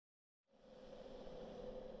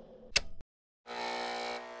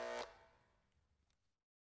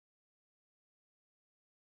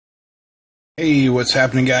Hey, what's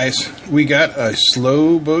happening, guys? We got a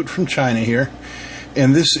Slowboat from China here,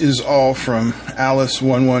 and this is all from Alice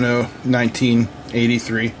 110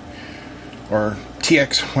 1983, or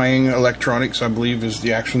TX Huang Electronics, I believe is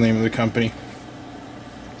the actual name of the company.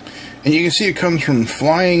 And you can see it comes from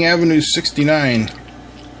Flying Avenue 69,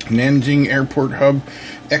 Nanjing Airport Hub,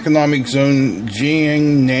 Economic Zone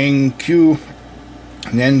Jiangnan-Q,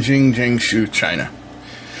 Nanjing, Jiangsu, China.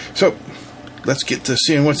 So, let's get to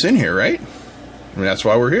seeing what's in here, right? I mean, that's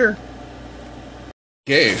why we're here.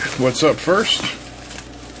 Okay, what's up first?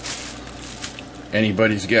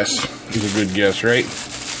 Anybody's guess is a good guess, right?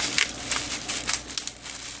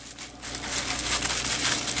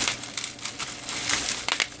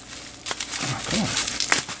 Oh, come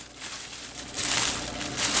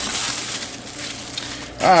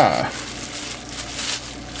on.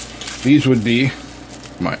 These would be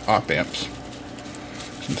my op amps.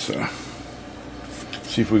 So,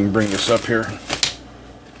 see if we can bring this up here.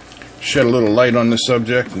 Shed a little light on the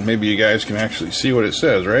subject, and maybe you guys can actually see what it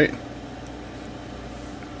says, right?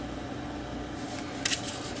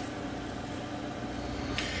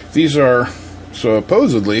 These are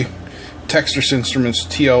supposedly Texas Instruments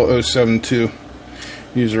TL072.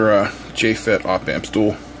 These are JFET op amps,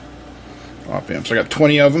 dual op amps. I got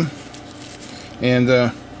 20 of them, and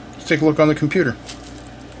let's take a look on the computer.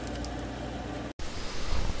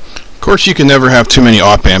 Of course, you can never have too many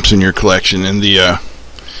op amps in your collection, and the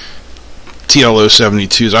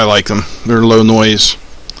TL072s, I like them. They're low noise.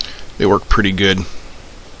 They work pretty good.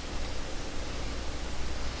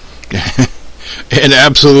 And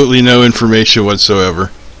absolutely no information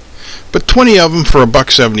whatsoever. But 20 of them for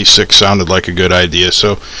 $1.76 sounded like a good idea.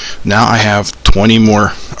 So now I have 20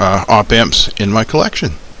 more op amps in my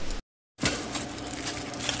collection. This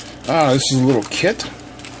is a little kit.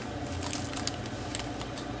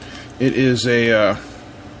 It is a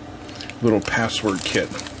little password kit.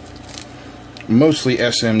 Mostly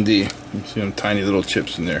SMD. You see them tiny little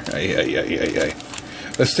chips in there.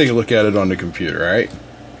 Let's take a look at it on the computer, alright?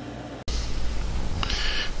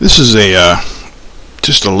 This is a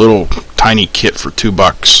just a little tiny kit for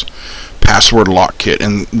 $2. Password lock kit.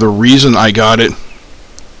 And the reason I got it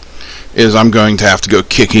is I'm going to have to go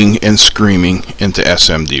kicking and screaming into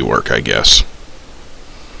SMD work, I guess.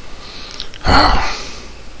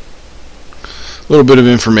 A little bit of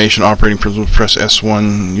information. Operating principles: press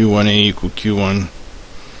S1, U1A equal Q1.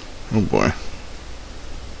 Oh boy.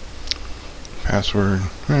 Password.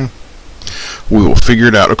 We will figure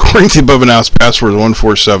it out. According to the above announced, password is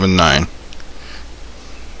 1479.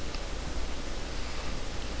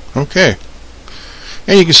 Okay.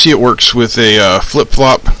 And you can see it works with a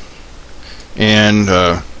flip-flop and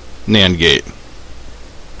NAND gate.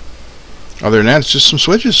 Other than that, it's just some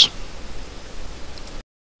switches.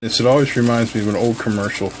 It always reminds me of an old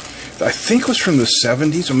commercial. I think it was from the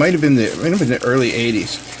 70s. It might have been the early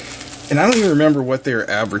 80s. And I don't even remember what they were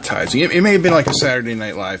advertising. It may have been like a Saturday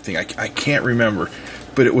Night Live thing. I can't remember.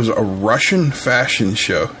 But it was a Russian fashion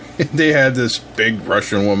show. They had this big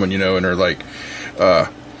Russian woman, you know, in her like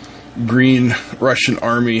green Russian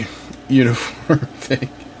army uniform thing.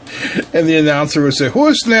 And the announcer would say,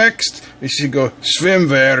 "Who's next?" And she'd go,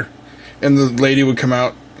 "Swimwear." And the lady would come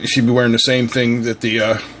out. She'd be wearing the same thing that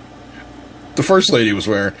the first lady was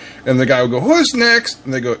wearing, and the guy would go, "Who's next?"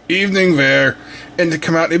 And they go, "Evening wear," and to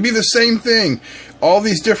come out, it'd be the same thing. All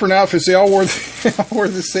these different outfits, they all wore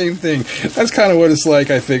the same thing. That's kind of what it's like,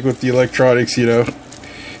 I think, with the electronics. You know,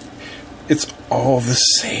 it's all the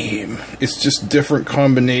same. It's just different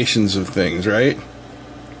combinations of things, right?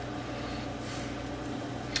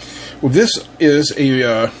 Well, this is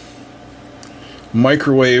a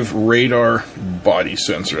microwave radar body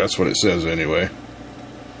sensor. That's what it says anyway.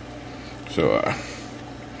 So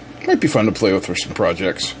might be fun to play with for some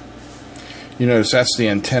projects. You notice that's the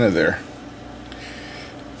antenna there.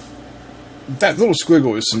 That little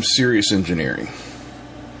squiggle is some serious engineering.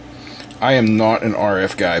 I am not an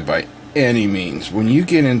RF guy by any means. When you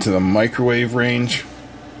get into the microwave range,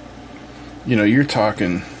 you know, you're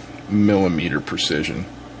talking millimeter precision.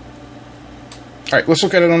 Alright, let's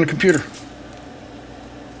look at it on the computer.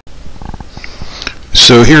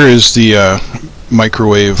 So here is the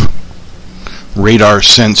microwave radar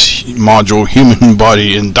sense module, human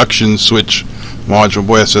body induction switch module.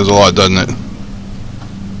 Boy, that says a lot, doesn't it?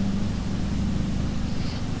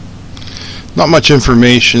 Not much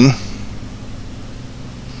information.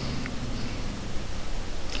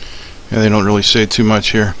 Yeah, they don't really say too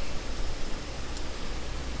much here.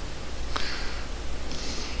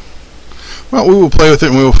 Well, we will play with it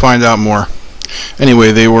and we will find out more.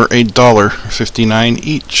 Anyway, they were $1.59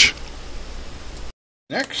 each.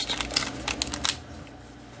 Next,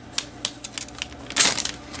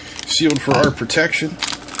 sealed for our protection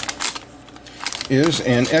is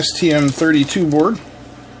an STM32 board.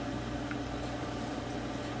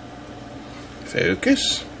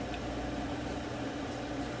 Focus.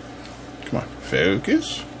 Come on,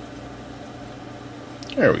 focus.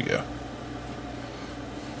 There we go.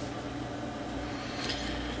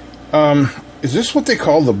 Is this what they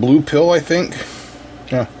call the blue pill, I think?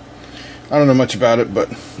 Yeah. I don't know much about it, but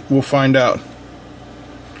we'll find out.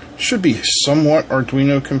 Should be somewhat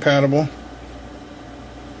Arduino compatible.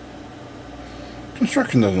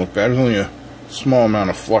 Construction doesn't look bad. There's only a small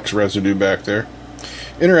amount of flux residue back there.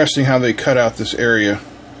 Interesting how they cut out this area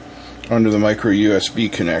under the micro USB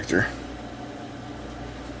connector.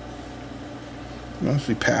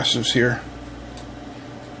 Mostly passives here.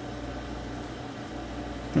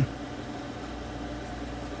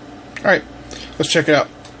 Alright, let's check it out.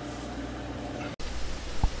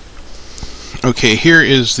 Okay, here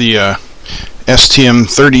is the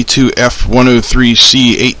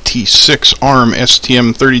STM32F103C8T6 ARM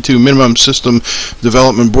STM32 Minimum System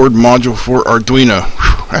Development Board Module for Arduino.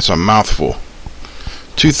 Whew, that's a mouthful.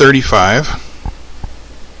 $235.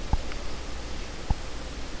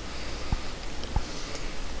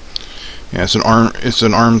 Yeah, it's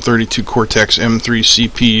an ARM 32 Cortex M3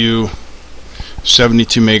 CPU.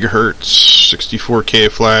 72 megahertz,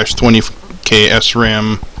 64K flash, 20K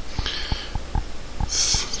SRAM.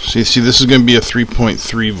 See, this is going to be a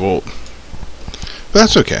 3.3 volt, but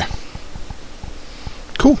that's okay.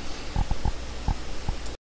 Cool.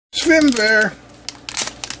 Swim there.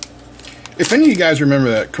 If any of you guys remember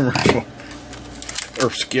that commercial or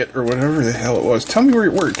skit or whatever the hell it was, tell me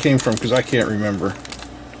where it came from, because I can't remember.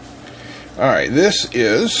 All right, this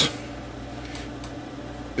is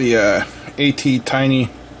the AT Tiny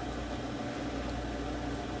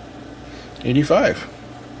 85.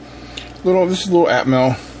 This is a little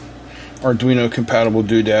Atmel Arduino compatible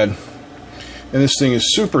doodad, and this thing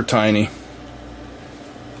is super tiny.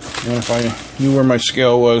 And if I knew where my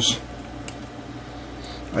scale was,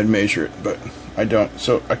 I'd measure it, but I don't,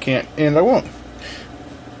 so I can't and I won't.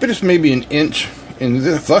 But it's maybe an inch in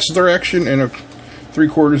thus direction and a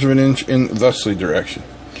 3/4 of an inch in thusly direction.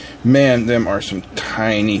 Man, them are some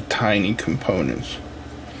tiny, tiny components.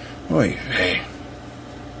 Oy vey.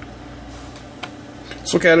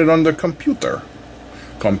 Let's look at it on the computer.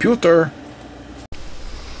 Computer.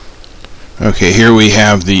 Okay, here we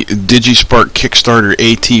have the DigiSpark Kickstarter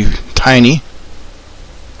AT Tiny.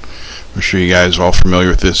 I'm sure you guys are all familiar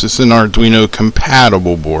with this. It's an Arduino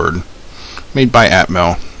compatible board made by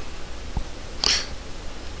Atmel.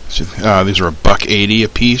 These are $1.80 a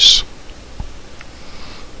piece.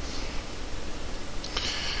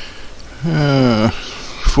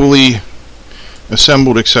 Fully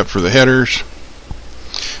assembled except for the headers.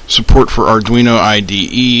 Support for Arduino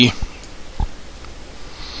IDE.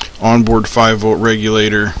 Onboard 5-volt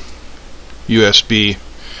regulator. USB.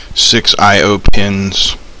 6 I/O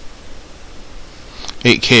pins.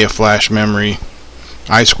 8K of flash memory.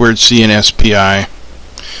 I2C and SPI.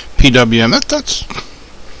 PWM. That's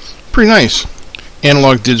pretty nice.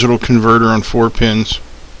 Analog digital converter on 4 pins.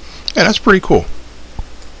 Yeah, that's pretty cool.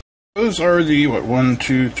 Those are the 1,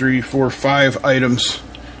 2, 3, 4, 5 items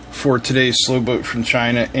for today's Slowboat from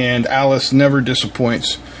China, and Alice never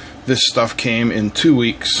disappoints. This stuff came in 2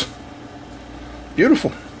 weeks.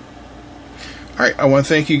 Beautiful. Alright, I want to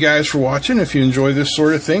thank you guys for watching. If you enjoy this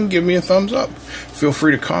sort of thing, give me a thumbs up. Feel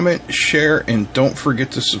free to comment, share, and don't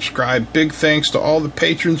forget to subscribe. Big thanks to all the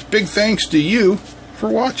patrons. Big thanks to you for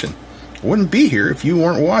watching. I wouldn't be here if you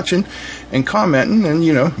weren't watching and commenting and,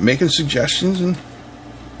 you know, making suggestions and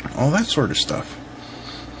all that sort of stuff.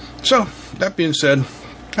 So, that being said,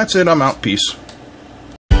 that's it. I'm out. Peace.